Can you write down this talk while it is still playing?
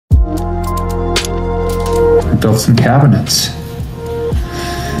built some cabinets.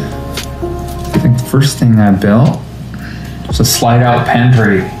 I think the first thing I built was a slide out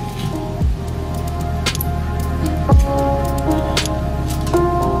pantry.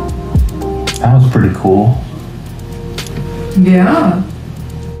 That was pretty cool. Yeah.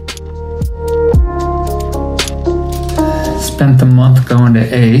 Spent the month going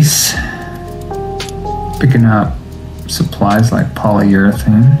to Ace, picking up supplies like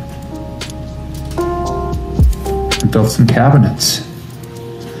polyurethane. I built some cabinets.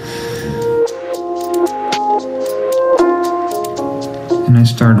 And I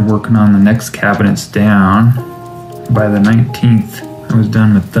started working on the next cabinets down. By the 19th, I was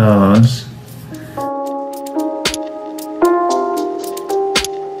done with those.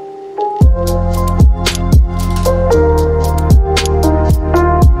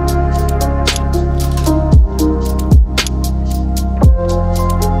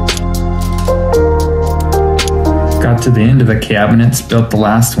 Got to the end of the cabinets, built the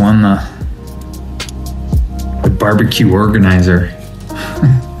last one, the barbecue organizer.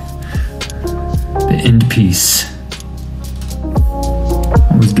 The end piece.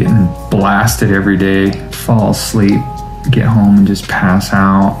 I was getting blasted every day, fall asleep, get home and just pass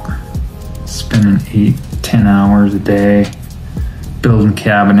out. Spending 8-10 hours a day building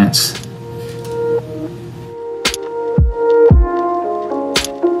cabinets.